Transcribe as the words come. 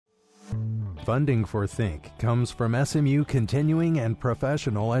Funding for Think comes from SMU Continuing and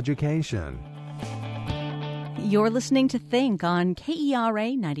Professional Education. You're listening to Think on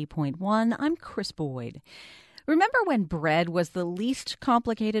KERA 90.1. I'm Chris Boyd. Remember when bread was the least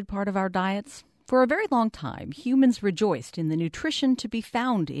complicated part of our diets? For a very long time, humans rejoiced in the nutrition to be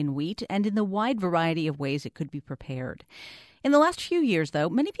found in wheat and in the wide variety of ways it could be prepared. In the last few years, though,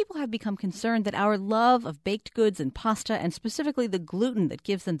 many people have become concerned that our love of baked goods and pasta, and specifically the gluten that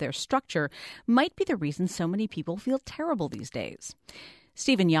gives them their structure, might be the reason so many people feel terrible these days.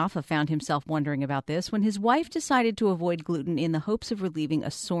 Stephen Yafa found himself wondering about this when his wife decided to avoid gluten in the hopes of relieving a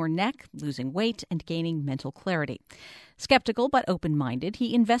sore neck, losing weight, and gaining mental clarity. Skeptical but open-minded,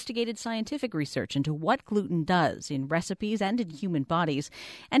 he investigated scientific research into what gluten does in recipes and in human bodies,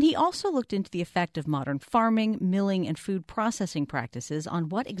 and he also looked into the effect of modern farming, milling, and food processing practices on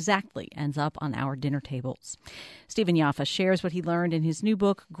what exactly ends up on our dinner tables. Stephen Yafa shares what he learned in his new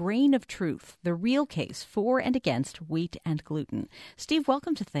book, Grain of Truth, The Real Case For and Against Wheat and Gluten. Steve,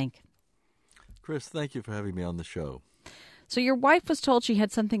 welcome to Think. Chris, thank you for having me on the show. So your wife was told she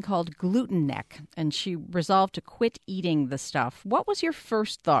had something called gluten neck, and she resolved to quit eating the stuff. What was your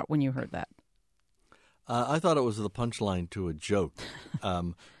first thought when you heard that? I thought it was the punchline to a joke.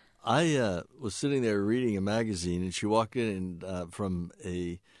 I was sitting there reading a magazine, and she walked in from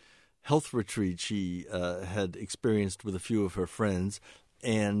a health retreat she had experienced with a few of her friends,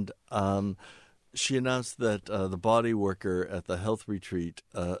 and she announced that the body worker at the health retreat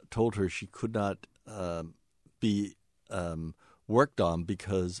told her she could not be worked on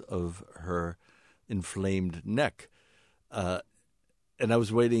because of her inflamed neck. And I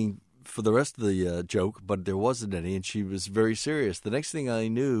was waiting for the rest of the joke, but there wasn't any, and she was very serious. The next thing I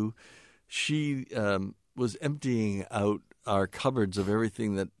knew, she was emptying out our cupboards of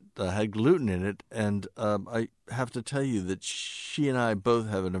everything that had gluten in it, and I have to tell you that she and I both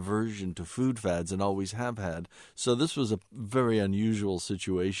have an aversion to food fads and always have had. So this was a very unusual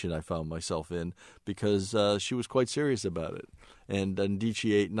situation I found myself in because she was quite serious about it. And indeed,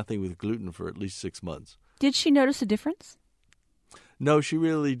 she ate nothing with gluten for at least 6 months. Did she notice a difference? No, she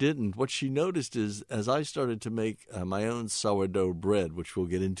really didn't. What she noticed is, as I started to make my own sourdough bread, which we'll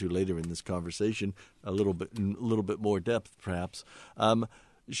get into later in this conversation, a little bit more depth, perhaps.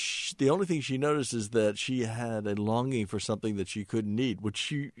 The only thing she noticed is that she had a longing for something that she couldn't eat, which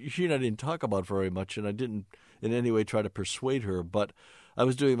she and I didn't talk about very much, and I didn't in any way try to persuade her. But I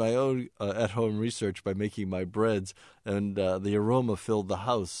was doing my own at-home research by making my breads, and the aroma filled the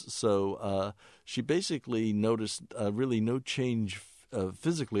house. So she basically noticed really no change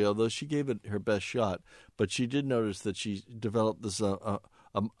physically, although she gave it her best shot. But she did notice that she developed this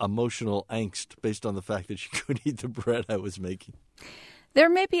emotional angst based on the fact that she couldn't eat the bread I was making. There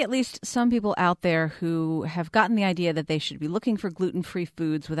may be at least some people out there who have gotten the idea that they should be looking for gluten-free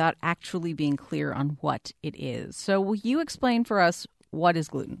foods without actually being clear on what it is. So will you explain for us what is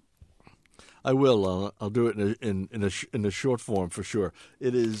gluten? I will. I'll do it in a short form for sure.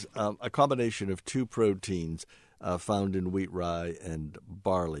 It is a combination of two proteins found in wheat, rye, and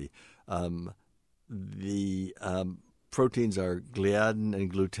barley. The proteins are gliadin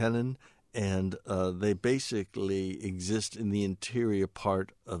and glutenin, and they basically exist in the interior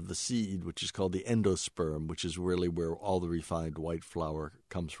part of the seed, which is called the endosperm, which is really where all the refined white flour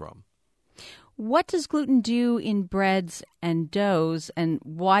comes from. What does gluten do in breads and doughs, and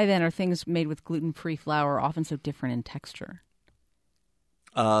why then are things made with gluten-free flour often so different in texture?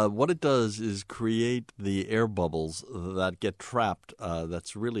 What it does is create the air bubbles that get trapped.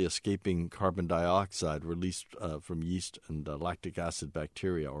 That's really escaping carbon dioxide released from yeast and lactic acid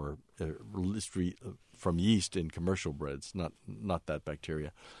bacteria, or released from yeast in commercial breads, not that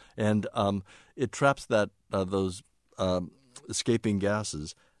bacteria. And it traps those escaping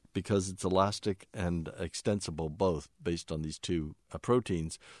gases because it's elastic and extensible both based on these two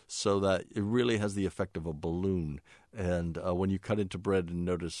proteins, so that it really has the effect of a balloon. And when you cut into bread and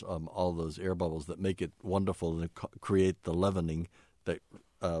notice all those air bubbles that make it wonderful and create the leavening that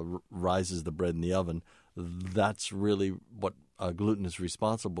rises the bread in the oven, that's really what gluten is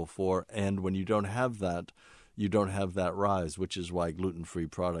responsible for. And when you don't have that, you don't have that rise, which is why gluten-free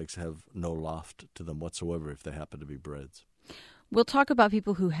products have no loft to them whatsoever if they happen to be breads. We'll talk about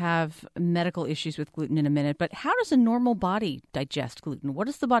people who have medical issues with gluten in a minute, but how does a normal body digest gluten? What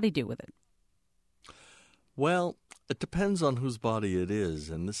does the body do with it? Well, it depends on whose body it is,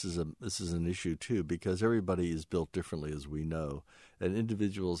 and this is an issue too, because everybody is built differently, as we know, and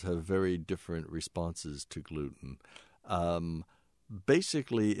individuals have very different responses to gluten.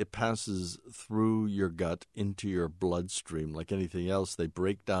 Basically, it passes through your gut into your bloodstream. Like anything else, they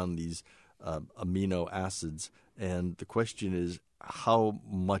break down these amino acids, and the question is, how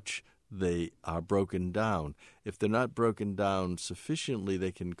much they are broken down. If they're not broken down sufficiently,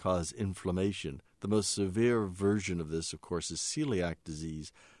 they can cause inflammation. The most severe version of this, of course, is celiac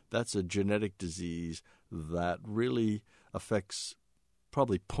disease. That's a genetic disease that really affects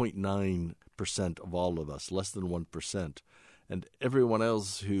probably 0.9% of all of us, less than 1%. And everyone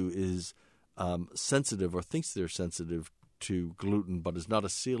else who is sensitive or thinks they're sensitive to gluten but is not a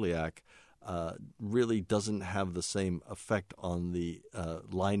celiac really doesn't have the same effect on the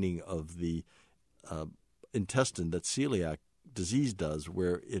lining of the intestine that celiac disease does,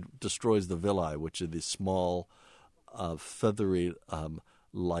 where it destroys the villi, which are the small, feathery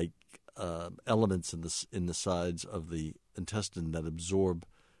like elements in the sides of the intestine that absorb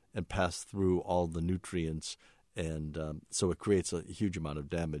and pass through all the nutrients, and so it creates a huge amount of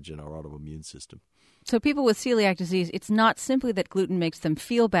damage in our autoimmune system. So people with celiac disease, it's not simply that gluten makes them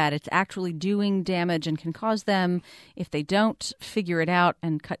feel bad. It's actually doing damage and can cause them, if they don't figure it out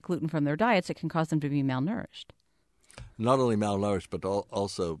and cut gluten from their diets, it can cause them to be malnourished. Not only malnourished, but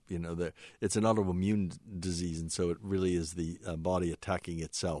also, it's an autoimmune disease, and so it really is the body attacking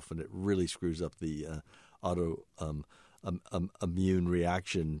itself, and it really screws up the immune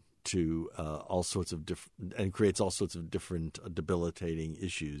reaction to all sorts of different, and creates all sorts of different debilitating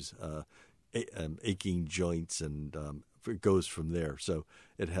issues. Aching joints, and it goes from there. So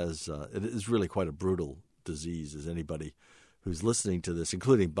it is really quite a brutal disease, as anybody who's listening to this,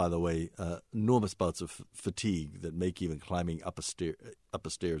 including, by the way, enormous bouts of fatigue that make even climbing up a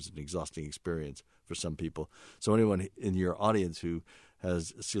stairs an exhausting experience for some people. So anyone in your audience who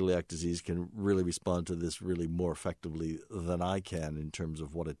has celiac disease can really respond to this really more effectively than I can in terms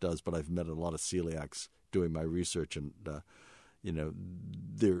of what it does. But I've met a lot of celiacs doing my research, and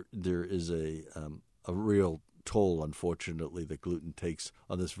there is a real toll, unfortunately, that gluten takes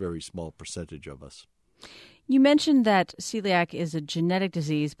on this very small percentage of us. You mentioned that celiac is a genetic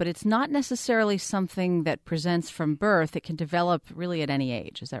disease, but it's not necessarily something that presents from birth. It can develop really at any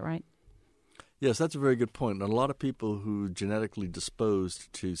age. Is that right? Yes, that's a very good point. And a lot of people who are genetically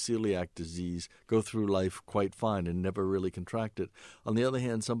disposed to celiac disease go through life quite fine and never really contract it. On the other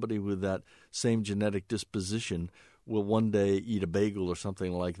hand, somebody with that same genetic disposition will one day eat a bagel or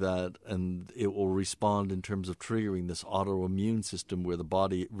something like that, and it will respond in terms of triggering this autoimmune system where the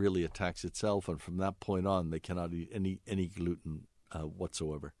body really attacks itself, and from that point on, they cannot eat any gluten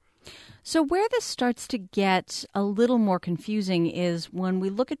whatsoever. So where this starts to get a little more confusing is when we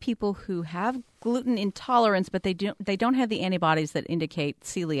look at people who have gluten intolerance, but they don't have the antibodies that indicate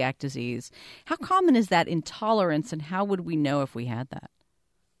celiac disease. How common is that intolerance, and how would we know if we had that?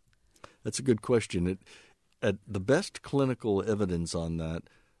 That's a good question. The best clinical evidence on that,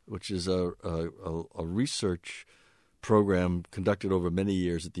 which is a research program conducted over many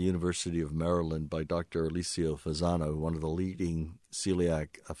years at the University of Maryland by Dr. Alicio Fasano, one of the leading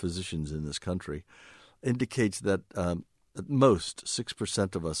celiac physicians in this country, indicates that at most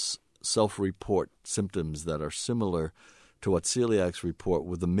 6% of us self-report symptoms that are similar to what celiacs report,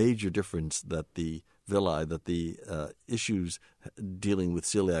 with the major difference that the villi, that the issues dealing with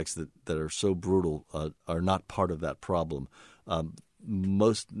celiacs that are so brutal are not part of that problem.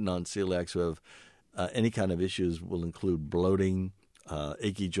 Most non-celiacs who have any kind of issues will include bloating,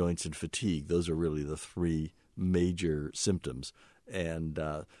 achy joints, and fatigue. Those are really the three major symptoms. And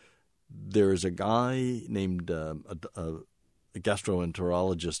there is a guy named a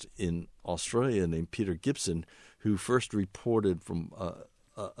gastroenterologist in Australia named Peter Gibson who first reported from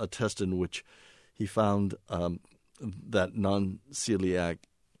a test in which he found that non-celiac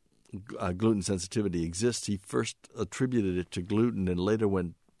gluten sensitivity exists. He first attributed it to gluten and later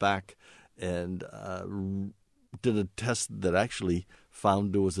went back and did a test that actually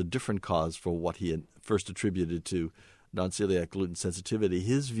found there was a different cause for what he had first attributed to non-celiac gluten sensitivity.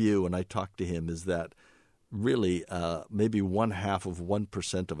 His view, when I talked to him, is that really maybe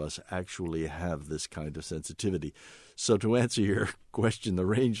 1/2% of us actually have this kind of sensitivity. So to answer your question, the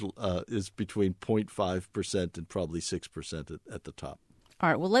range is between 0.5% and probably 6% at the top. All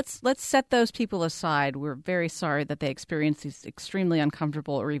right, well, let's set those people aside. We're very sorry that they experience these extremely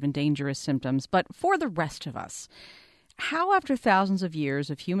uncomfortable or even dangerous symptoms. But for the rest of us, how after thousands of years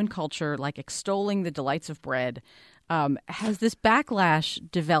of human culture, like extolling the delights of bread, has this backlash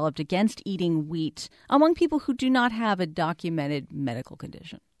developed against eating wheat among people who do not have a documented medical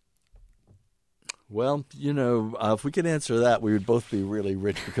condition? Well, if we could answer that, we would both be really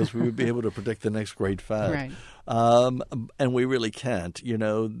rich because we would be able to predict the next great fad. Right. And we really can't.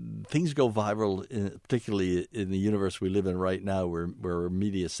 Things go viral, particularly in the universe we live in right now, where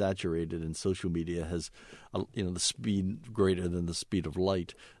media is saturated and social media has, the speed greater than the speed of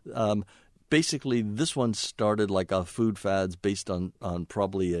light. Basically, this one started like food fads based on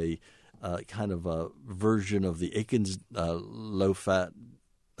probably kind of a version of the Atkins low-fat,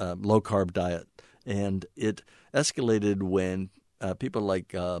 low-carb diet. And it escalated when people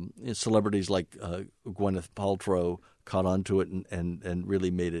like celebrities like Gwyneth Paltrow caught onto it and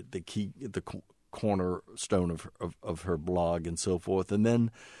really made it the cornerstone of her blog and so forth. And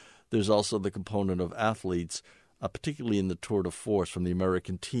then there's also the component of athletes, particularly in the Tour de Force from the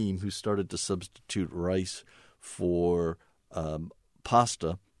American team, who started to substitute rice for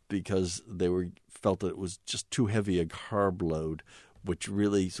pasta because they felt that it was just too heavy a carb load, which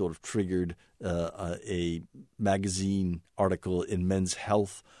really sort of triggered a magazine article in Men's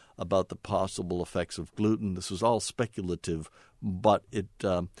Health about the possible effects of gluten. This was all speculative, but it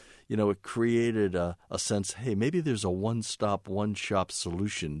created a sense, hey, maybe there's a one-stop, one-shop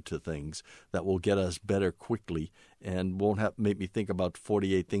solution to things that will get us better quickly and won't make me think about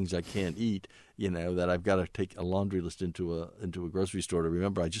 48 things I can't eat, that I've got to take a laundry list into a grocery store to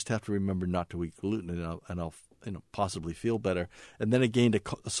remember. I just have to remember not to eat gluten, and I'll possibly feel better. And then it gained a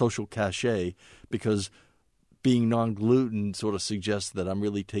social cachet because being non-gluten sort of suggests that I'm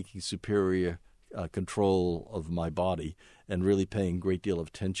really taking superior control of my body and really paying a great deal of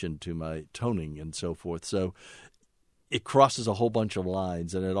attention to my toning and so forth. So it crosses a whole bunch of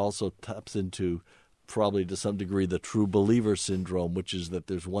lines, and it also taps into probably to some degree the true believer syndrome, which is that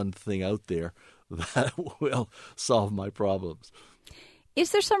there's one thing out there that will solve my problems.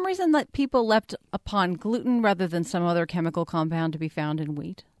 Is there some reason that people leapt upon gluten rather than some other chemical compound to be found in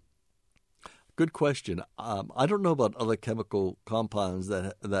wheat? Good question. I don't know about other chemical compounds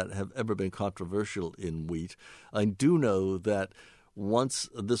that have ever been controversial in wheat. I do know that once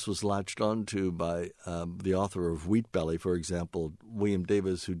this was latched onto by the author of Wheat Belly, for example, William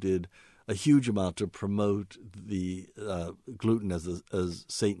Davis, who did a huge amount to promote the gluten as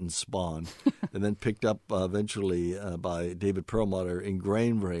Satan's spawn, and then picked up eventually by David Perlmutter in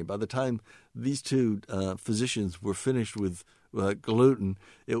Grain Brain. By the time these two physicians were finished with gluten,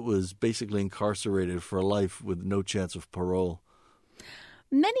 it was basically incarcerated for life with no chance of parole.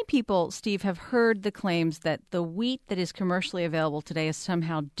 Many people, Steve, have heard the claims that the wheat that is commercially available today is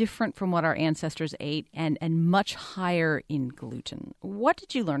somehow different from what our ancestors ate and much higher in gluten. What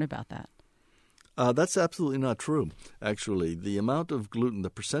did you learn about that? That's absolutely not true, actually. The amount of gluten, the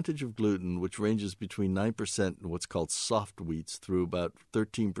percentage of gluten, which ranges between 9% in what's called soft wheats through about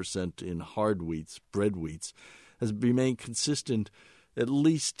 13% in hard wheats, bread wheats, has remained consistent at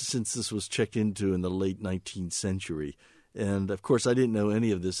least since this was checked into in the late 19th century. And, of course, I didn't know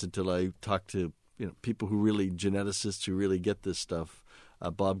any of this until I talked to people geneticists who really get this stuff.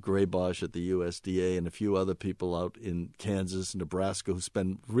 Bob Graybosch at the USDA and a few other people out in Kansas and Nebraska who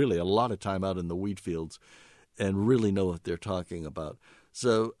spend really a lot of time out in the wheat fields and really know what they're talking about.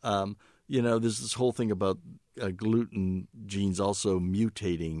 So, there's this whole thing about gluten genes also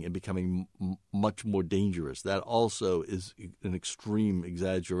mutating and becoming much more dangerous. That also is an extreme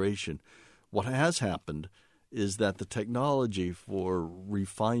exaggeration. What has happened is that the technology for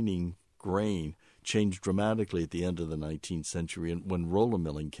refining grain changed dramatically at the end of the 19th century and when roller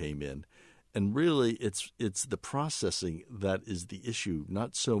milling came in. And really, it's the processing that is the issue,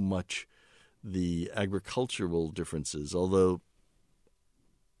 not so much the agricultural differences, although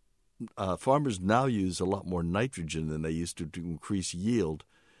farmers now use a lot more nitrogen than they used to increase yield,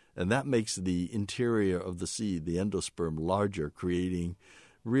 and that makes the interior of the seed, the endosperm, larger, creating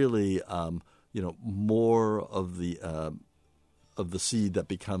really more of the seed that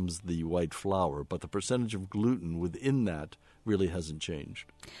becomes the white flour. But the percentage of gluten within that really hasn't changed.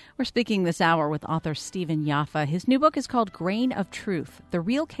 We're speaking this hour with author Stephen Yafa. His new book is called Grain of Truth, The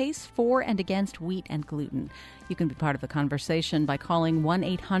Real Case For and Against Wheat and Gluten. You can be part of the conversation by calling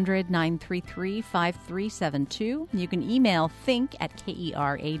 1-800-933-5372. You can email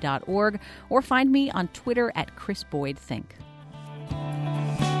think@kera.org or find me on Twitter @ChrisBoydThink.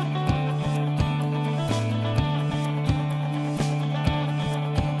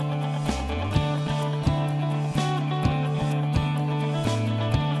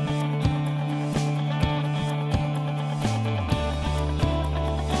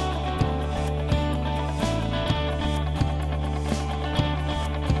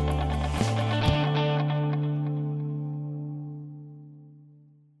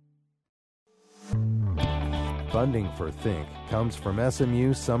 Funding for Think comes from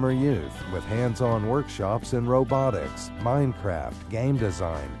SMU Summer Youth with hands-on workshops in robotics, Minecraft, game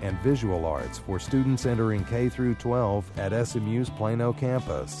design, and visual arts for students entering K through 12 at SMU's Plano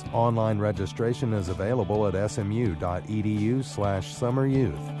campus. Online registration is available at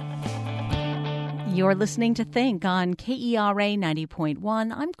smu.edu/summeryouth. You're listening to Think on KERA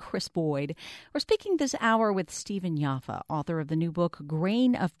 90.1. I'm Chris Boyd. We're speaking this hour with Stephen Yafa, author of the new book,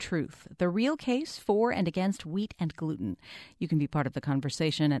 Grain of Truth, The Real Case For and Against Wheat and Gluten. You can be part of the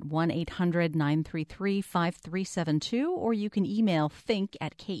conversation at 1-800-933-5372, or you can email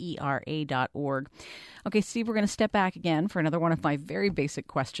think@kera.org. Okay, Steve, we're going to step back again for another one of my very basic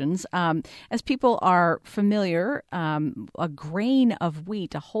questions. As people are familiar, a grain of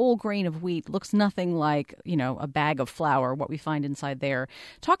wheat, a whole grain of wheat, looks nothing like, a bag of flour, what we find inside there.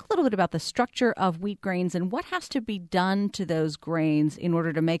 Talk a little bit about the structure of wheat grains and what has to be done to those grains in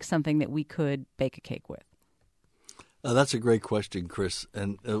order to make something that we could bake a cake with. That's a great question, Chris.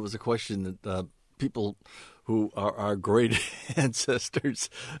 And it was a question that people who are our great ancestors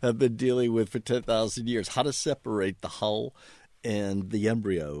have been dealing with for 10,000 years. How to separate the hull and the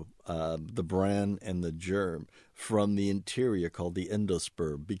embryo, the bran and the germ, from the interior called the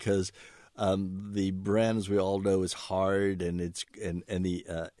endosperm, because the bran, as we all know, is hard, and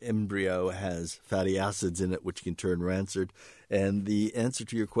the embryo has fatty acids in it, which can turn rancid. And the answer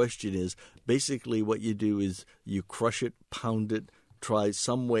to your question is basically what you do is you crush it, pound it, try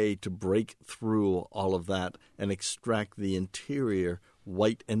some way to break through all of that and extract the interior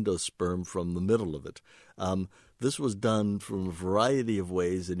white endosperm from the middle of it. This was done from a variety of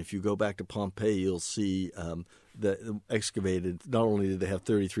ways, and if you go back to Pompeii, you'll see that excavated, not only did they have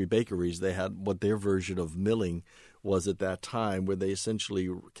 33 bakeries, they had what their version of milling was at that time, where they essentially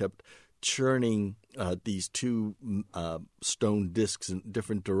kept churning these two stone discs in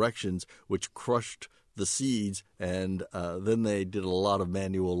different directions, which crushed the seeds, and then they did a lot of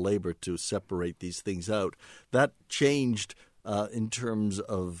manual labor to separate these things out. That changed in terms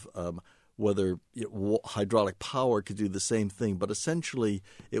of whether hydraulic power could do the same thing, but essentially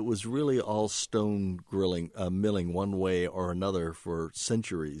it was really all stone milling one way or another for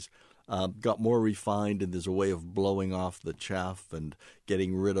centuries. Got more refined, and there's a way of blowing off the chaff and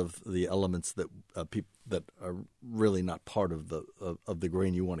getting rid of the elements that that are really not part of the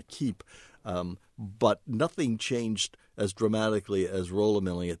grain you want to keep. But nothing changed as dramatically as roller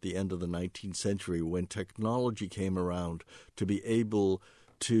milling at the end of the 19th century, when technology came around to be able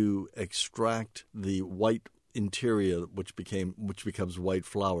to extract the white interior, which becomes white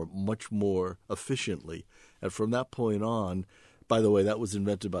flour, much more efficiently. And from that point on, by the way, that was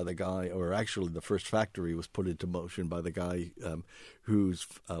invented by the guy, or actually the first factory was put into motion by the guy whose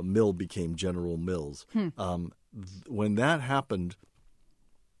mill became General Mills. When that happened,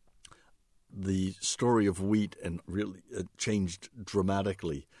 the story of wheat and really changed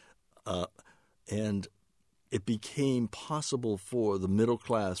dramatically, and it became possible for the middle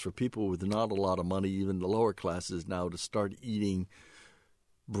class, for people with not a lot of money, even the lower classes now, to start eating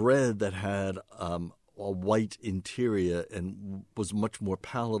bread that had a white interior and was much more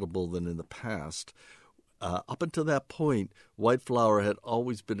palatable than in the past. Up until that point, white flour had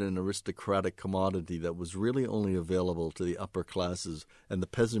always been an aristocratic commodity that was really only available to the upper classes, and the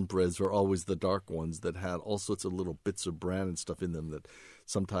peasant breads were always the dark ones that had all sorts of little bits of bran and stuff in them that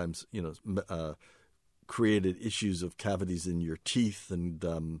sometimes, created issues of cavities in your teeth, and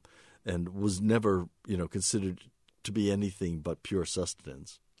was never, considered to be anything but pure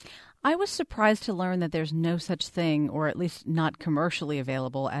sustenance. I was surprised to learn that there's no such thing, or at least not commercially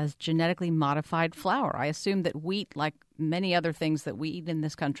available, as genetically modified flour. I assumed that wheat, like many other things that we eat in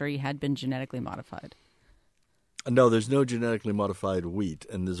this country, had been genetically modified. No, there's no genetically modified wheat,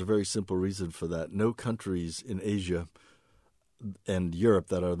 and there's a very simple reason for that. No countries in Asia and Europe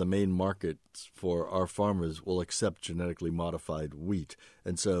that are the main markets for our farmers will accept genetically modified wheat.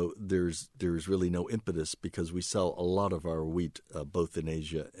 And so there's really no impetus, because we sell a lot of our wheat both in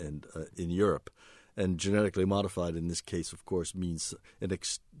Asia and in Europe. And genetically modified in this case, of course, means an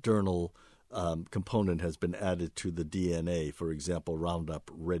external component has been added to the DNA. For example, Roundup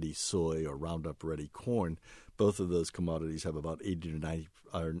Ready soy or Roundup Ready corn. Both of those commodities have about 80 to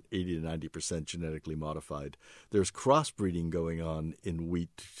 90% genetically modified. There's crossbreeding going on in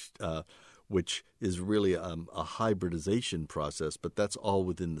wheat, which is really a hybridization process, but that's all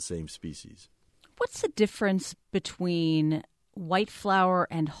within the same species. What's the difference between white flour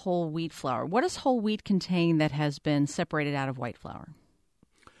and whole wheat flour? What does whole wheat contain that has been separated out of white flour?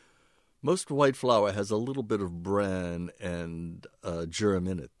 Most white flour has a little bit of bran and germ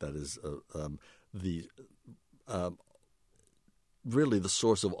in it. That is really the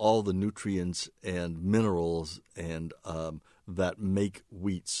source of all the nutrients and minerals and that make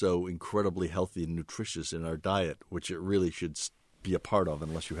wheat so incredibly healthy and nutritious in our diet, which it really should be a part of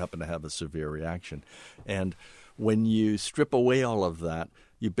unless you happen to have a severe reaction. And when you strip away all of that,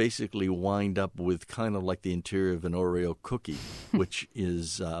 you basically wind up with kind of like the interior of an Oreo cookie, which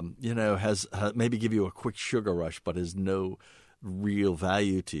is, has maybe give you a quick sugar rush, but has no real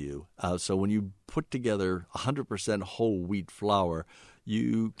value to you. So when you put together 100% whole wheat flour,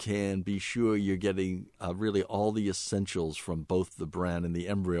 you can be sure you're getting really all the essentials from both the bran and the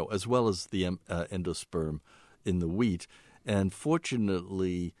embryo, as well as the endosperm in the wheat. And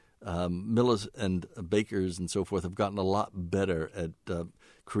fortunately, millers and bakers and so forth have gotten a lot better at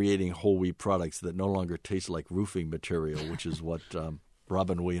creating whole wheat products that no longer taste like roofing material, which is what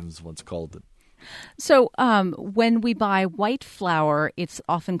Robin Williams once called it. So when we buy white flour, it's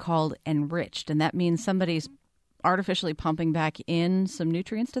often called enriched, and that means somebody's artificially pumping back in some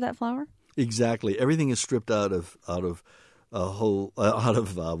nutrients to that flour? Exactly. Everything is stripped out of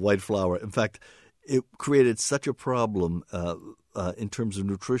white flour. In fact, it created such a problem in terms of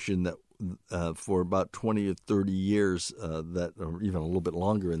nutrition that for about 20 or 30 years, or even a little bit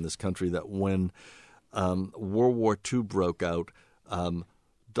longer in this country, that when World War II broke out,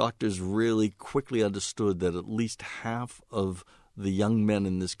 doctors really quickly understood that at least half of the young men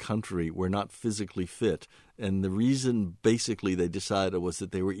in this country were not physically fit. And the reason basically they decided was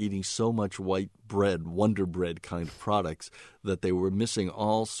that they were eating so much white bread, Wonder Bread kind of products, that they were missing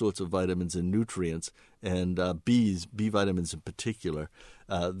all sorts of vitamins and nutrients, and B vitamins in particular,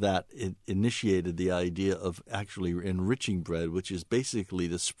 that it initiated the idea of actually enriching bread, which is basically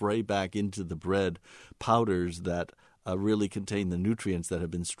to spray back into the bread powders that really contain the nutrients that have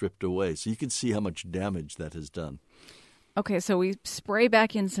been stripped away. So you can see how much damage that has done. Okay, so we spray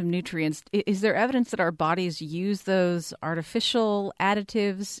back in some nutrients. Is there evidence that our bodies use those artificial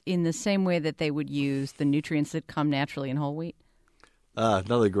additives in the same way that they would use the nutrients that come naturally in whole wheat?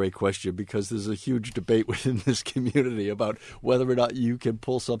 Another great question, because there's a huge debate within this community about whether or not you can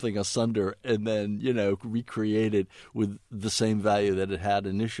pull something asunder and then, recreate it with the same value that it had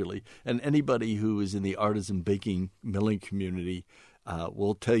initially. And anybody who is in the artisan baking milling community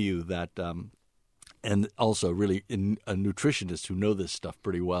will tell you that and also really nutritionists who know this stuff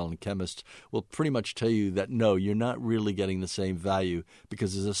pretty well and chemists will pretty much tell you that, no, you're not really getting the same value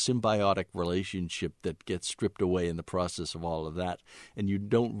because there's a symbiotic relationship that gets stripped away in the process of all of that. And you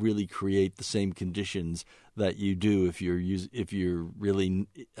don't really create the same conditions that you do if you're really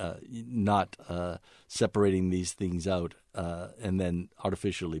not separating these things out and then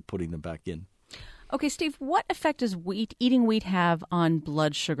artificially putting them back in. Okay, Steve, what effect does eating wheat have on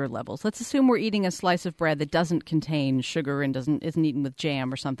blood sugar levels? Let's assume we're eating a slice of bread that doesn't contain sugar and isn't eaten with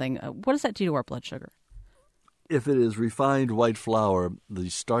jam or something. What does that do to our blood sugar? If it is refined white flour, the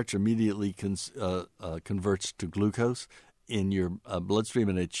starch immediately converts to glucose in your bloodstream,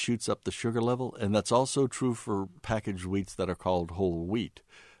 and it shoots up the sugar level. And that's also true for packaged wheats that are called whole wheat.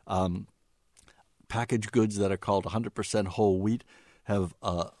 Packaged goods that are called 100% whole wheat have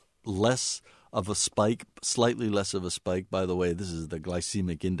less of a spike, slightly less of a spike. By the way, this is the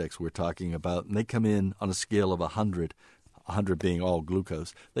glycemic index we're talking about, and they come in on a scale of 100 being all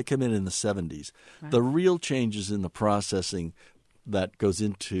glucose. They come in the 70s. Right. The real changes in the processing that goes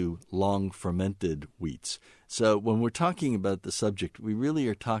into long fermented wheats. So when we're talking about the subject, we really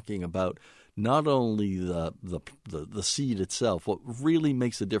are talking about not only the seed itself. What really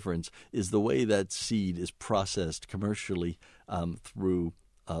makes a difference is the way that seed is processed commercially through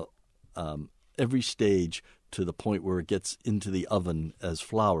every stage to the point where it gets into the oven as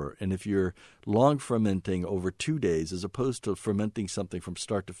flour. And if you're long fermenting over 2 days, as opposed to fermenting something from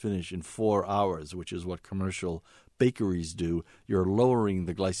start to finish in 4 hours, which is what commercial bakeries do, you're lowering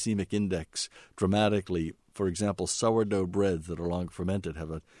the glycemic index dramatically. For example, sourdough breads that are long fermented have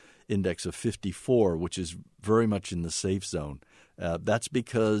an index of 54, which is very much in the safe zone. That's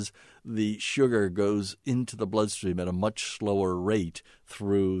because the sugar goes into the bloodstream at a much slower rate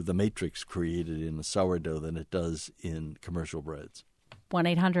through the matrix created in the sourdough than it does in commercial breads.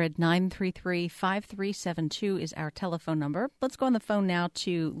 1-800-933-5372 is our telephone number. Let's go on the phone now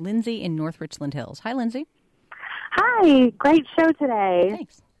to Lindsay in North Richland Hills. Hi, Lindsay. Hi. Great show today.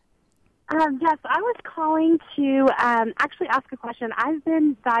 Thanks. Yes, I was calling to actually ask a question. I've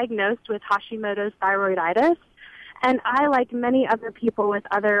been diagnosed with Hashimoto's thyroiditis. And I, like many other people with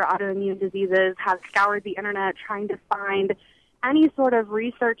other autoimmune diseases, have scoured the internet trying to find any sort of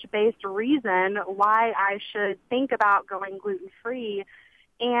research-based reason why I should think about going gluten-free.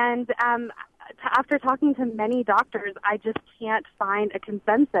 And after talking to many doctors, I just can't find a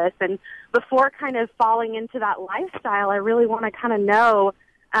consensus. And before kind of falling into that lifestyle, I really want to kind of know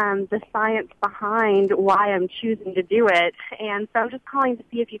the science behind why I'm choosing to do it. And so I'm just calling to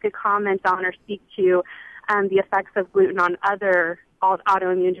see if you could comment on or speak to the effects of gluten on other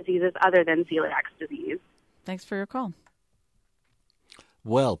autoimmune diseases other than celiac disease. Thanks for your call.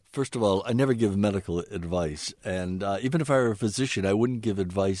 Well, first of all, I never give medical advice, and even if I were a physician, I wouldn't give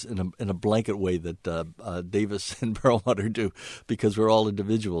advice in a blanket way that Davis and Perlmutter do, because we're all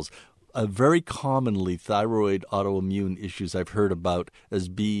individuals. Very commonly, thyroid autoimmune issues I've heard about as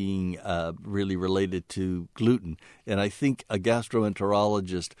being really related to gluten. And I think a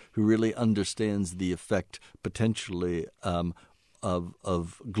gastroenterologist who really understands the effect potentially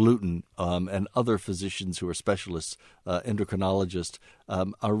of gluten and other physicians who are specialists, endocrinologists,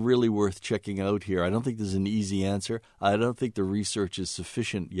 are really worth checking out here. I don't think there's an easy answer. I don't think the research is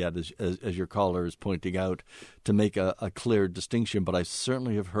sufficient yet, as your caller is pointing out, to make a clear distinction. But I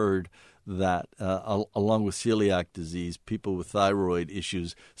certainly have heard that along with celiac disease, people with thyroid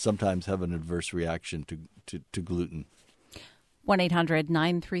issues sometimes have an adverse reaction to gluten.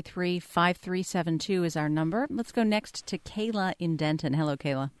 1-800-933-5372 is our number. Let's go next to Kayla in Denton. Hello,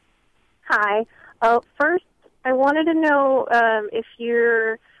 Kayla. Hi. First, I wanted to know if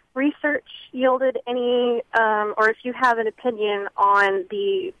your research yielded any, or if you have an opinion on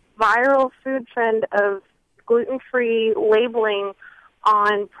the viral food trend of gluten-free labeling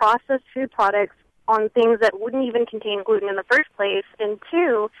on processed food products on things that wouldn't even contain gluten in the first place. And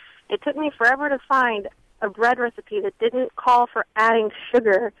two, it took me forever to find a bread recipe that didn't call for adding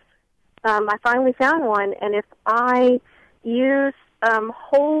sugar. I finally found one, and if I use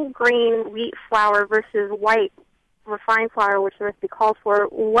whole grain wheat flour versus white refined flour, which the recipe calls for,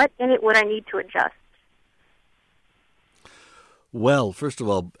 what in it would I need to adjust? Well, first of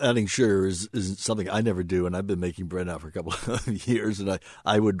all, adding sugar is something I never do, and I've been making bread now for a couple of years, and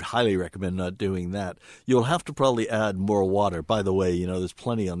I would highly recommend not doing that. You'll have to probably add more water. By the way, there's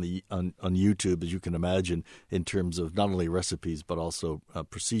plenty on YouTube, as you can imagine, in terms of not only recipes but also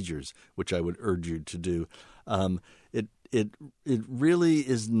procedures, which I would urge you to do. It really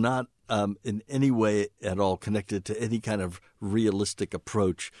is not in any way at all connected to any kind of realistic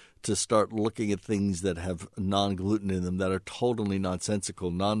approach to start looking at things that have non-gluten in them that are totally nonsensical.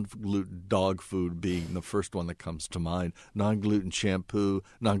 Non-gluten dog food being the first one that comes to mind. Non-gluten shampoo,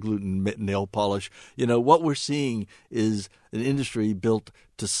 non-gluten nail polish. What we're seeing is an industry built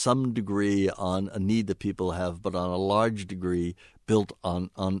to some degree on a need that people have, but on a large degree built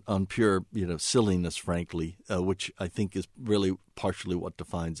on pure, silliness, frankly, which I think is really partially what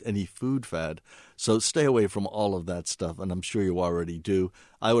defines any food fad. So stay away from all of that stuff, and I'm sure you already do.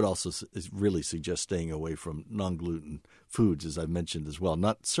 I would also really suggest staying away from non-gluten foods, as I've mentioned as well.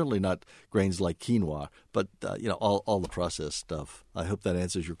 Certainly not grains like quinoa, but all the processed stuff. I hope that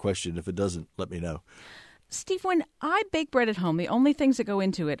answers your question. If it doesn't, let me know. Steve, when I bake bread at home, the only things that go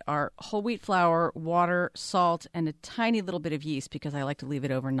into it are whole wheat flour, water, salt, and a tiny little bit of yeast because I like to leave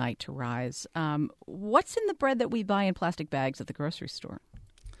it overnight to rise. What's in the bread that we buy in plastic bags at the grocery store?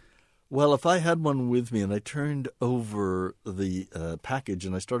 Well, if I had one with me and I turned over the package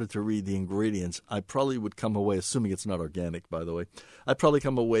and I started to read the ingredients, I probably would come away, assuming it's not organic, by the way, I'd probably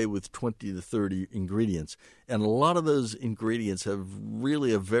come away with 20 to 30 ingredients. And a lot of those ingredients have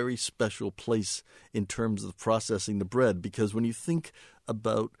really a very special place in terms of processing the bread, because when you think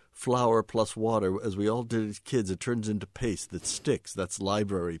about flour plus water, as we all did as kids, it turns into paste that sticks. That's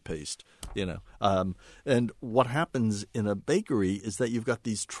library paste, And what happens in a bakery is that you've got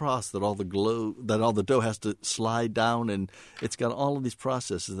these troughs that all the dough has to slide down, and it's got all of these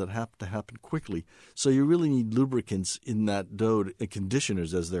processes that have to happen quickly. So you really need lubricants in that dough,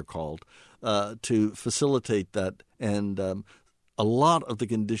 conditioners as they're called, to facilitate that. And a lot of the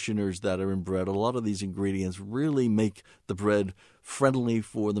conditioners that are in bread, a lot of these ingredients really make the bread friendly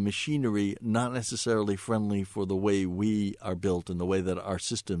for the machinery, not necessarily friendly for the way we are built and the way that our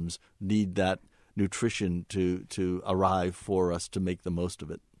systems need that nutrition to arrive for us to make the most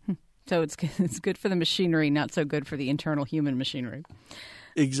of it. So it's good for the machinery, not so good for the internal human machinery.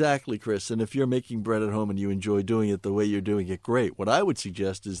 Exactly, Chris. And if you're making bread at home and you enjoy doing it the way you're doing it, great. What I would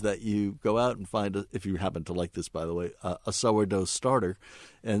suggest is that you go out and find, if you happen to like this, by the way, a sourdough starter,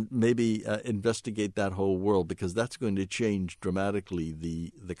 and maybe investigate that whole world, because that's going to change dramatically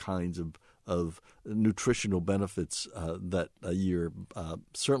the kinds of nutritional benefits that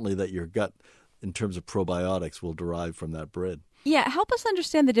certainly that your gut, in terms of probiotics, will derive from that bread. Yeah, help us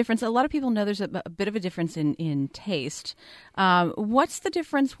understand the difference. A lot of people know there's a bit of a difference in taste. What's the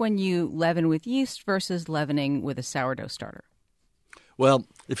difference when you leaven with yeast versus leavening with a sourdough starter? Well,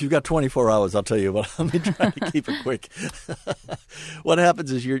 if you've got 24 hours, I'll tell you, but let me try to keep it quick. What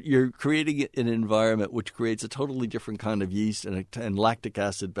happens is you're creating an environment which creates a totally different kind of yeast and lactic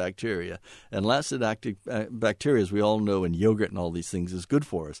acid bacteria. And lactic bacteria, as we all know, in yogurt and all these things, is good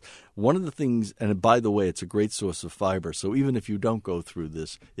for us. One of the things, and by the way, it's a great source of fiber. So even if you don't go through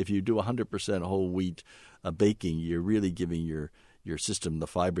this, if you do 100% whole wheat baking, you're really giving your system the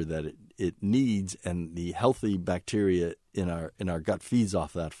fiber that it needs, and the healthy bacteria in our gut feeds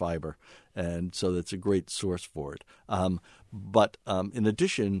off that fiber, and so that's a great source for it. But in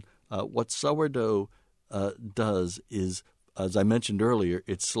addition, what sourdough does is, as I mentioned earlier,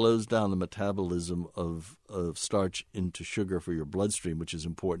 it slows down the metabolism of starch into sugar for your bloodstream, which is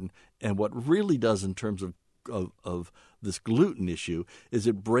important. And what really does in terms of this gluten issue is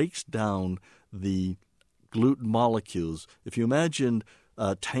it breaks down the gluten molecules. If you imagine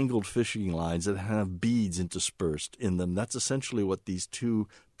tangled fishing lines that have beads interspersed in them, that's essentially what these two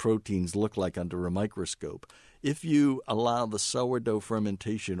proteins look like under a microscope. If you allow the sourdough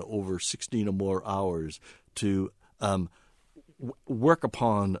fermentation over 16 or more hours to work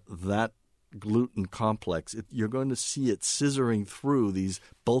upon that gluten complex, you're going to see it scissoring through these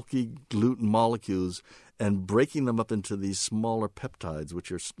bulky gluten molecules and breaking them up into these smaller peptides,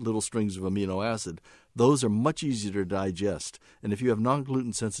 which are little strings of amino acid. Those are much easier to digest. And if you have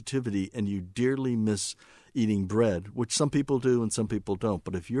non-gluten sensitivity and you dearly miss eating bread, which some people do and some people don't,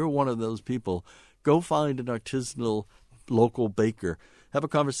 but if you're one of those people, go find an artisanal local baker, have a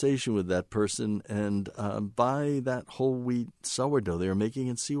conversation with that person, and buy that whole wheat sourdough they're making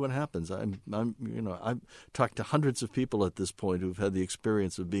and see what happens. I've talked to hundreds of people at this point who've had the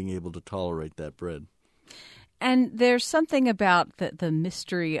experience of being able to tolerate that bread. And there's something about the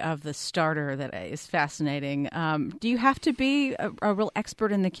mystery of the starter that is fascinating. Do you have to be a real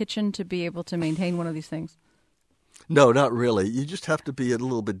expert in the kitchen to be able to maintain one of these things? No, not really. You just have to be a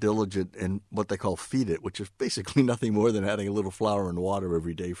little bit diligent in what they call feed it, which is basically nothing more than adding a little flour and water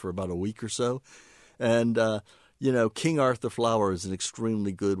every day for about a week or so. And, King Arthur Flour is an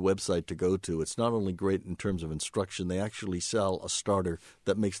extremely good website to go to. It's not only great in terms of instruction, they actually sell a starter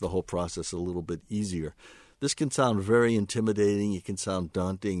that makes the whole process a little bit easier. This can sound very intimidating. It can sound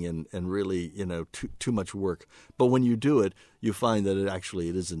daunting and really, too much work. But when you do it, you find that it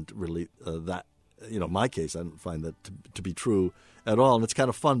isn't really that. In my case, I don't find that to be true at all. And it's kind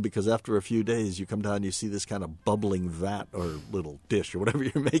of fun because after a few days, you come down and you see this kind of bubbling vat or little dish or whatever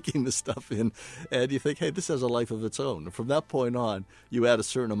you're making the stuff in, and you think, hey, this has a life of its own. And from that point on, you add a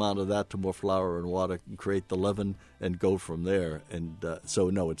certain amount of that to more flour and water and create the leaven and go from there. And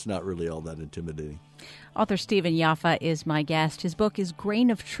so, no, it's not really all that intimidating. Author Stephen Yafa is my guest. His book is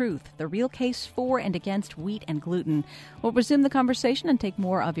Grain of Truth, The Real Case For and Against Wheat and Gluten. We'll resume the conversation and take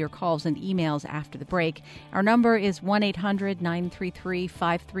more of your calls and emails after the break. Our number is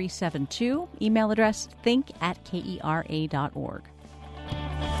 1-800-933-5372. Email address think@kera.org.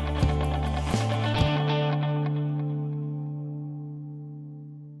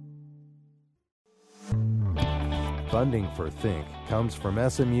 Funding for Think comes from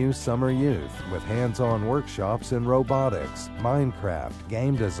SMU Summer Youth with hands-on workshops in robotics, Minecraft,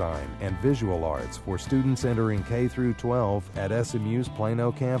 game design, and visual arts for students entering K through 12 at SMU's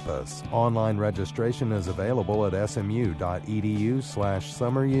Plano campus. Online registration is available at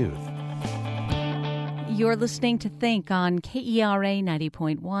smu.edu/summeryouth. You're listening to Think on KERA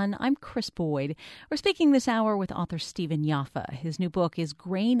 90.1. I'm Chris Boyd. We're speaking this hour with author Stephen Yafa. His new book is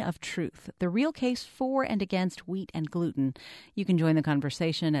Grain of Truth, The Real Case For and Against Wheat and Gluten. You can join the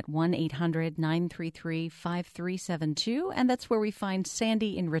conversation at 1-800-933-5372, and that's where we find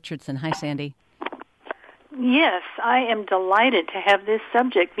Sandy in Richardson. Hi, Sandy. Yes, I am delighted to have this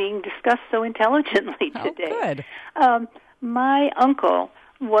subject being discussed so intelligently today. Oh, good. My uncle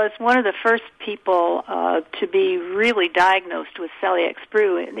was one of the first people to be really diagnosed with celiac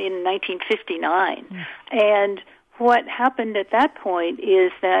sprue in 1959. And what happened at that point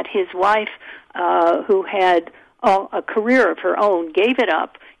is that his wife, who had a career of her own, gave it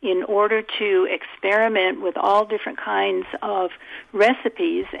up in order to experiment with all different kinds of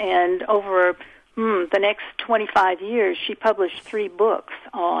recipes. And over the next 25 years, she published 3 books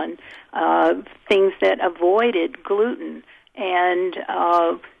on things that avoided gluten. And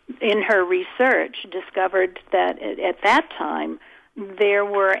in her research, discovered that at that time there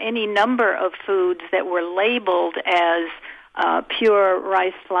were any number of foods that were labeled as pure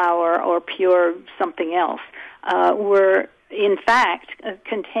rice flour or pure something else were in fact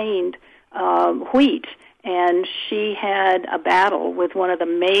contained wheat. And she had a battle with one of the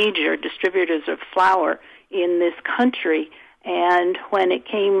major distributors of flour in this country. And when it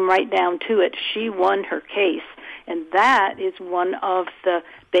came right down to it, she won her case. And that is one of the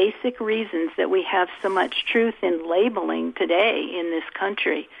basic reasons that we have so much truth in labeling today in this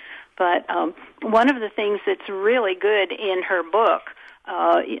country. But one of the things that's really good in her book,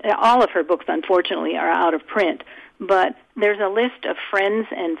 all of her books, unfortunately, are out of print, but there's a list of friends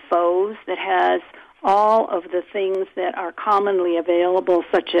and foes that has all of the things that are commonly available,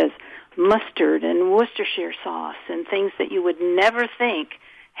 such as mustard and Worcestershire sauce and things that you would never think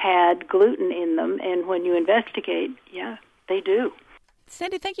had gluten in them. And when you investigate, yeah, they do.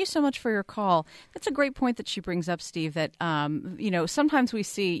 Sandy, thank you so much for your call. That's a great point that she brings up, Steve, that, sometimes we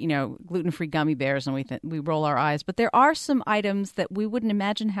see, gluten-free gummy bears and we roll our eyes, but there are some items that we wouldn't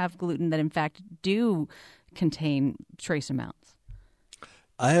imagine have gluten that, in fact, do contain trace amounts.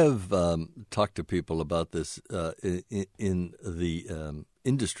 I have talked to people about this in the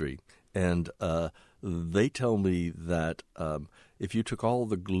industry, and they tell me that if you took all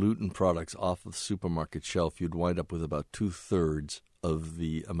the gluten products off of the supermarket shelf, you'd wind up with about 2/3 of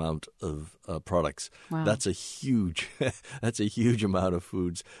the amount of products. Wow. That's a huge amount of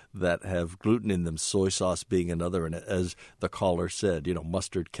foods that have gluten in them, soy sauce being another, and as the caller said,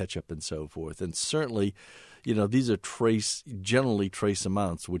 mustard, ketchup, and so forth. And certainly, these are generally trace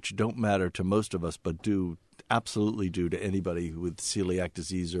amounts, which don't matter to most of us, but absolutely do to anybody with celiac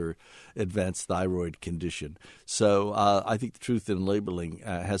disease or advanced thyroid condition. So I think the truth in labeling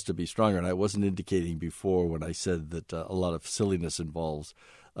has to be stronger. And I wasn't indicating before when I said that a lot of silliness involves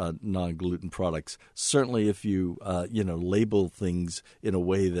non-gluten products. Certainly if you, label things in a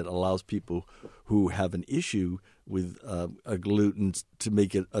way that allows people who have an issue with a gluten to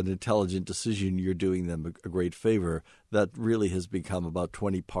make it an intelligent decision, you're doing them a great favor. That really has become about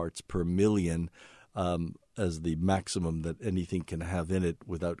 20 parts per million as the maximum that anything can have in it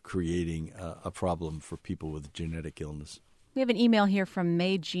without creating a problem for people with genetic illness. We have an email here from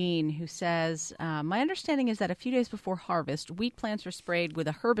May Jean who says, my understanding is that a few days before harvest, wheat plants are sprayed with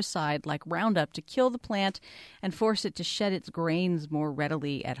a herbicide like Roundup to kill the plant and force it to shed its grains more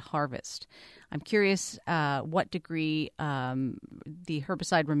readily at harvest. I'm curious what degree the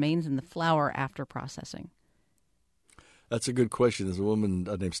herbicide remains in the flour after processing. That's a good question. There's a woman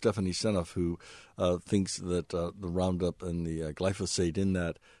named Stephanie Seneff who thinks that the Roundup and the glyphosate in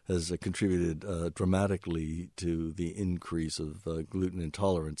that has contributed dramatically to the increase of gluten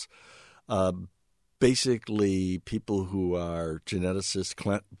intolerance. Basically, people who are geneticists,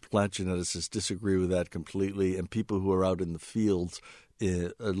 plant geneticists, disagree with that completely, and people who are out in the fields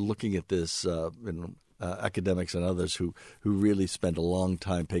looking at this, academics and others who really spend a long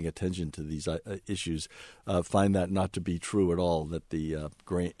time paying attention to these issues find that not to be true at all, that the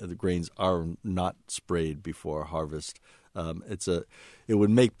grains are not sprayed before harvest. It would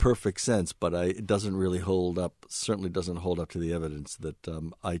make perfect sense, but it doesn't really hold up, certainly doesn't hold up to the evidence that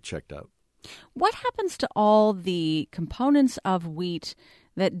I checked out. What happens to all the components of wheat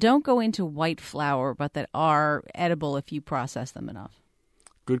that don't go into white flour but that are edible if you process them enough?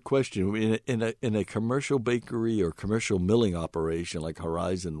 Good question. In a commercial bakery or commercial milling operation like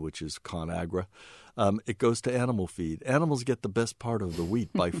Horizon, which is ConAgra, it goes to animal feed. Animals get the best part of the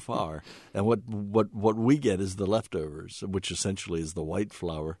wheat by far, and what we get is the leftovers, which essentially is the white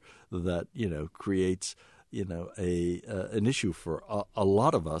flour that creates an issue for a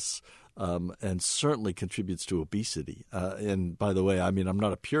lot of us. And certainly contributes to obesity. And by the way, I'm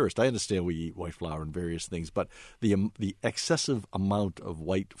not a purist. I understand we eat white flour and various things, but the excessive amount of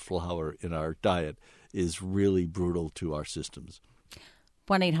white flour in our diet is really brutal to our systems.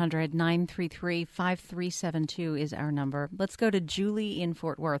 1-800-933-5372 is our number. Let's go to Julie in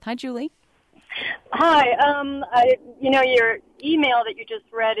Fort Worth. Hi, Julie. Hi. Your email that you just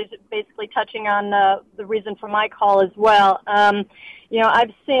read is basically touching on the reason for my call as well. I've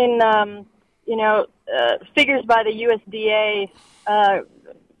seen, figures by the USDA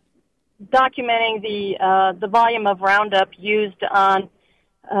documenting the volume of Roundup used on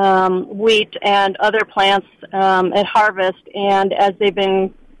wheat and other plants at harvest, and as they've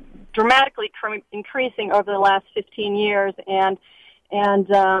been dramatically increasing over the last 15 years, and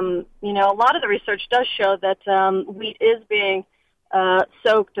a lot of the research does show that wheat is being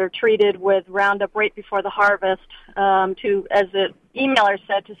soaked or treated with Roundup right before the harvest to, as the emailer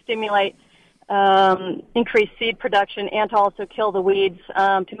said, to stimulate increased seed production and to also kill the weeds,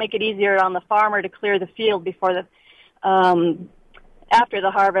 to make it easier on the farmer to clear the field before after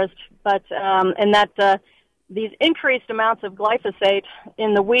the harvest. But these increased amounts of glyphosate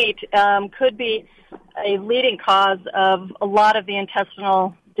in the wheat could be a leading cause of a lot of the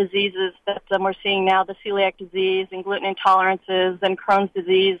intestinal diseases that we're seeing now, the celiac disease and gluten intolerances and Crohn's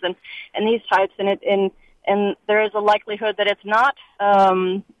disease and these types. And there is a likelihood that it's not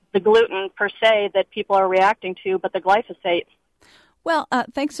the gluten per se that people are reacting to, but the glyphosate. Well,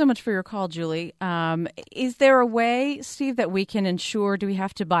 thanks so much for your call, Julie. Is there a way, Steve, that we can ensure, do we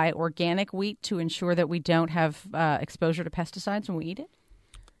have to buy organic wheat to ensure that we don't have exposure to pesticides when we eat it?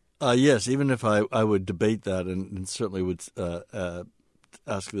 Yes, even if I would debate that and certainly would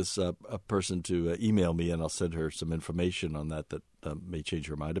ask this person to email me, and I'll send her some information on that may change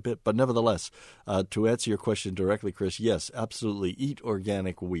your mind a bit. But nevertheless, to answer your question directly, Chris, yes, absolutely, eat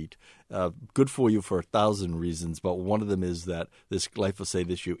organic wheat. Good for you for 1,000 reasons, but one of them is that this glyphosate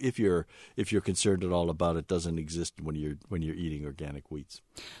issue, if you're concerned at all about it, doesn't exist when you're eating organic wheats.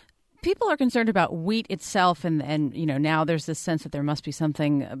 People are concerned about wheat itself, and now there's this sense that there must be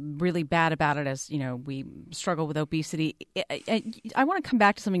something really bad about it as, we struggle with obesity. I want to come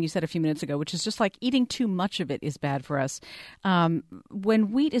back to something you said a few minutes ago, which is just like eating too much of it is bad for us.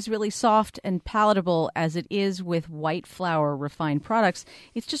 When wheat is really soft and palatable as it is with white flour refined products,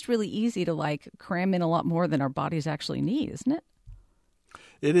 it's just really easy to cram in a lot more than our bodies actually need, isn't it?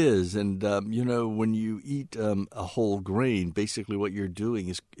 It is, and when you eat a whole grain, basically what you're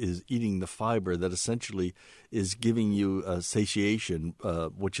doing is eating the fiber that essentially is giving you satiation,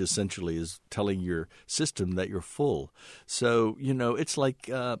 which essentially is telling your system that you're full. So it's like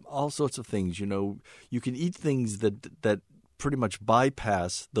all sorts of things. You can eat things that pretty much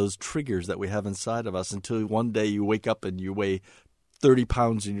bypass those triggers that we have inside of us until one day you wake up and you weigh 30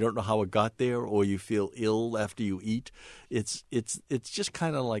 pounds and you don't know how it got there, or you feel ill after you eat. It's just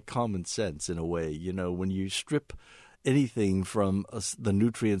kind of like common sense in a way. When you strip anything from the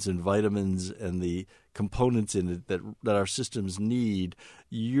nutrients and vitamins and the components in it that our systems need,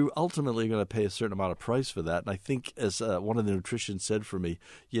 you're ultimately going to pay a certain amount of price for that. And I think, as one of the nutritionists said for me,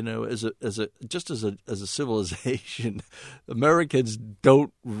 as a civilization, Americans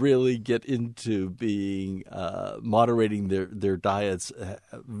don't really get into being moderating their diets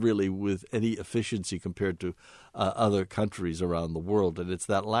really with any efficiency compared to other countries around the world. And it's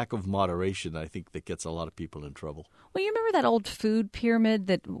that lack of moderation, I think, that gets a lot of people in trouble. Well, you remember that old food pyramid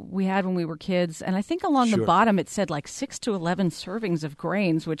that we had when we were kids? And I think along Sure. the bottom it said 6 to 11 servings of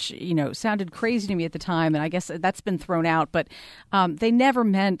grains, which, sounded crazy to me at the time. And I guess that's been thrown out. But they never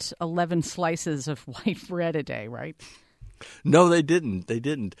meant 11 slices of white bread a day, right? No, they didn't. They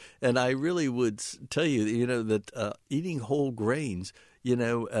didn't. And I really would tell you, that eating whole grains,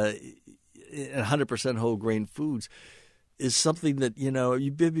 100% whole grain foods is something that,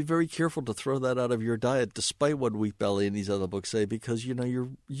 you'd be very careful to throw that out of your diet, despite what Wheat Belly and these other books say, because,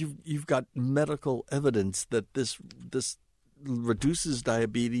 you've got medical evidence that this reduces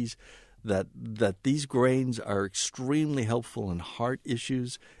diabetes, that these grains are extremely helpful in heart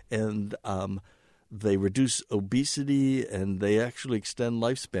issues, and they reduce obesity, and they actually extend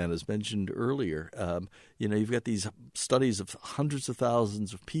lifespan, as mentioned earlier. You've got these studies of hundreds of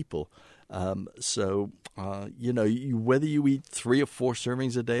thousands of people. Whether you eat 3 or 4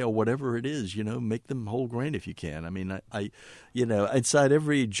 servings a day or whatever it is, make them whole grain if you can. I mean, inside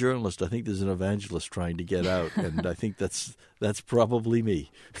every journalist, I think there's an evangelist trying to get out, and I think that's probably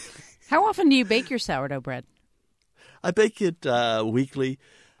me. How often do you bake your sourdough bread? I bake it weekly.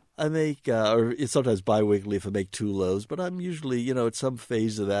 I make, or sometimes bi-weekly if I make 2 loaves, but I'm usually, at some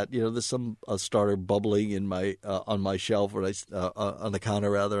phase of that, there's some starter bubbling in my on my shelf, or on the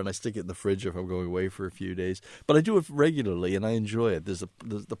counter rather, and I stick it in the fridge if I'm going away for a few days. But I do it regularly, and I enjoy it.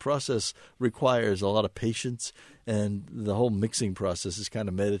 The process requires a lot of patience, and the whole mixing process is kind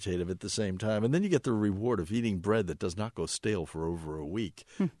of meditative at the same time. And then you get the reward of eating bread that does not go stale for over a week,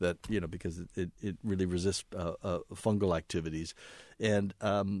 because it really resists fungal activities. And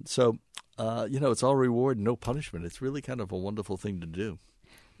it's all reward and no punishment. It's really kind of a wonderful thing to do.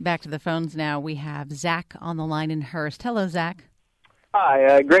 Back to the phones now. We have Zach on the line in Hearst. Hello, Zach.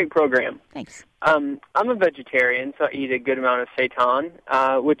 Hi, great program. Thanks. I'm a vegetarian, so I eat a good amount of seitan,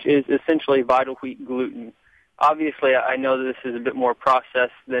 which is essentially vital wheat gluten. Obviously, I know that this is a bit more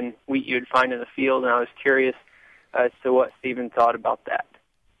processed than wheat you would find in the field, and I was curious as to what Stephen thought about that.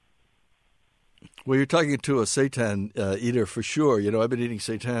 Well, you're talking to a seitan eater for sure. I've been eating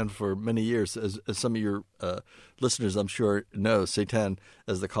seitan for many years. As some of your listeners, I'm sure, know, seitan,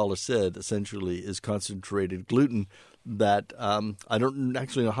 as the caller said, essentially is concentrated gluten that I don't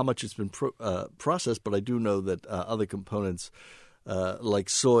actually know how much it's been processed, but I do know that other components like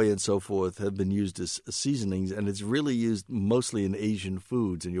soy and so forth have been used as seasonings, and it's really used mostly in Asian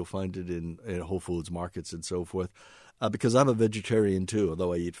foods, and you'll find it in Whole Foods markets and so forth. Because I'm a vegetarian too,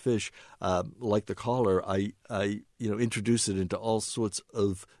 although I eat fish, like the caller, I introduce it into all sorts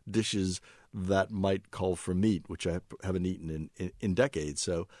of dishes that might call for meat, which I haven't eaten in decades.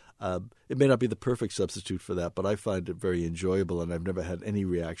 So it may not be the perfect substitute for that, but I find it very enjoyable, and I've never had any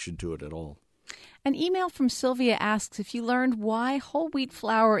reaction to it at all. An email from Sylvia asks if you learned why whole wheat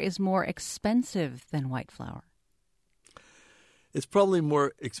flour is more expensive than white flour. It's probably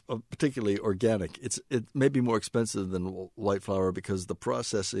more, particularly organic. It may be more expensive than white flour because the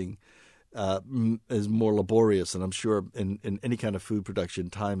processing is more laborious, and I'm sure in any kind of food production,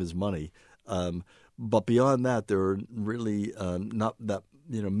 time is money. But beyond that, there are really not that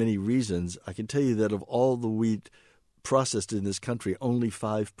many reasons. I can tell you that of all the wheat processed in this country, only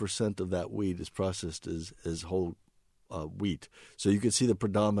 5% of that wheat is processed as whole wheat. So you can see the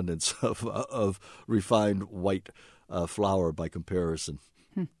predominance of refined white flour by comparison.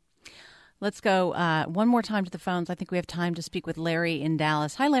 Let's go one more time to the phones. I think we have time to speak with Larry in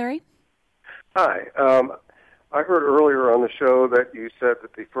Dallas. Hi, Larry. Hi. I heard earlier on the show that you said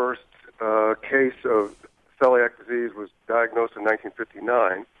that the first case of celiac disease was diagnosed in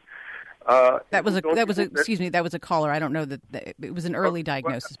 1959. That was a caller. I don't know that it was an early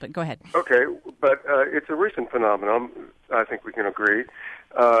diagnosis, but go ahead. Okay, but it's a recent phenomenon. I think we can agree.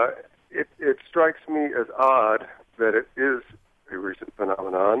 It strikes me as odd that it is a recent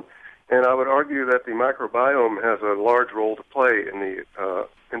phenomenon, and I would argue that the microbiome has a large role to play in the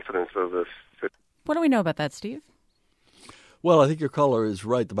incidence of this. What do we know about that, Steve? Well, I think your caller is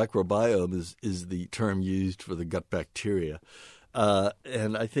right. The microbiome is the term used for the gut bacteria.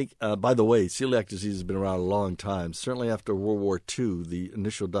 And I think, by the way, celiac disease has been around a long time. Certainly after World War II, the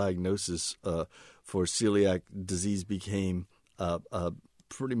initial diagnosis for celiac disease became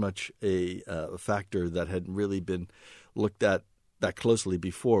pretty much a factor that hadn't really been looked at that closely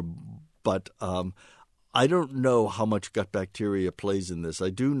before. But I don't know how much gut bacteria plays in this. I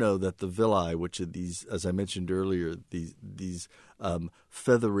do know that the villi, which are these, as I mentioned earlier, these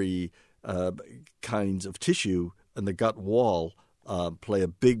feathery kinds of tissue in the gut wall, play a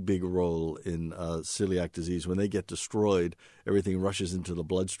big role in celiac disease. When they get destroyed, everything rushes into the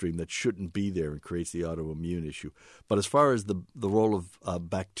bloodstream that shouldn't be there and creates the autoimmune issue. But as far as the role of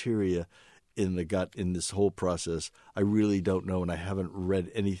bacteria in the gut in this whole process, I really don't know, and I haven't read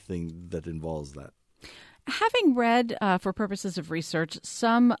anything that involves that. Having read, for purposes of research,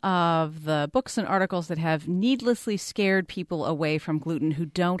 some of the books and articles that have needlessly scared people away from gluten who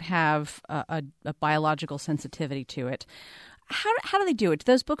don't have a biological sensitivity to it, how do they do it?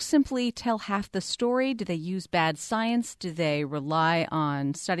 Do those books simply tell half the story? Do they use bad science? Do they rely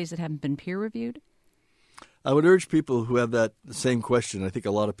on studies that haven't been peer-reviewed? I would urge people who have that same question, I think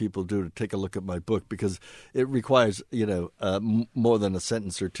a lot of people do, to take a look at my book because it requires, more than a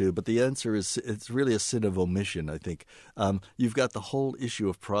sentence or two. But the answer is it's really a sin of omission, I think. You've got the whole issue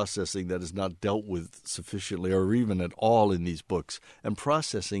of processing that is not dealt with sufficiently or even at all in these books. And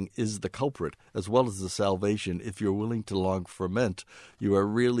processing is the culprit as well as the salvation. If you're willing to long ferment, you are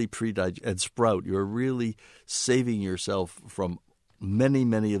really and sprout. You are really saving yourself from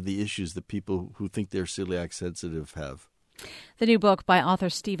many of the issues that people who think they're celiac sensitive have. The new book by author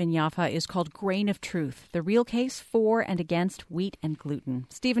Stephen Yafa is called Grain of Truth, The Real Case for and Against Wheat and Gluten.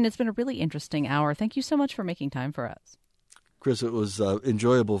 Stephen, it's been a really interesting hour. Thank you so much for making time for us. Chris, it was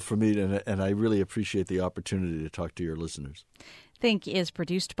enjoyable for me, and I really appreciate the opportunity to talk to your listeners. Think is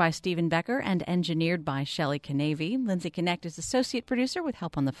produced by Stephen Becker and engineered by Shelley Canavy. Lindsay Connect is associate producer with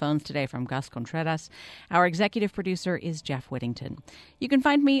help on the phones today from Gus Contreras. Our executive producer is Jeff Whittington. You can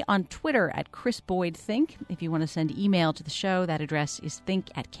find me on Twitter at Chris Boyd Think. If you want to send email to the show, that address is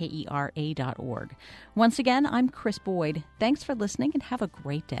think@kera.org. Once again, I'm Chris Boyd. Thanks for listening and have a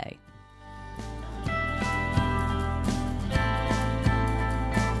great day.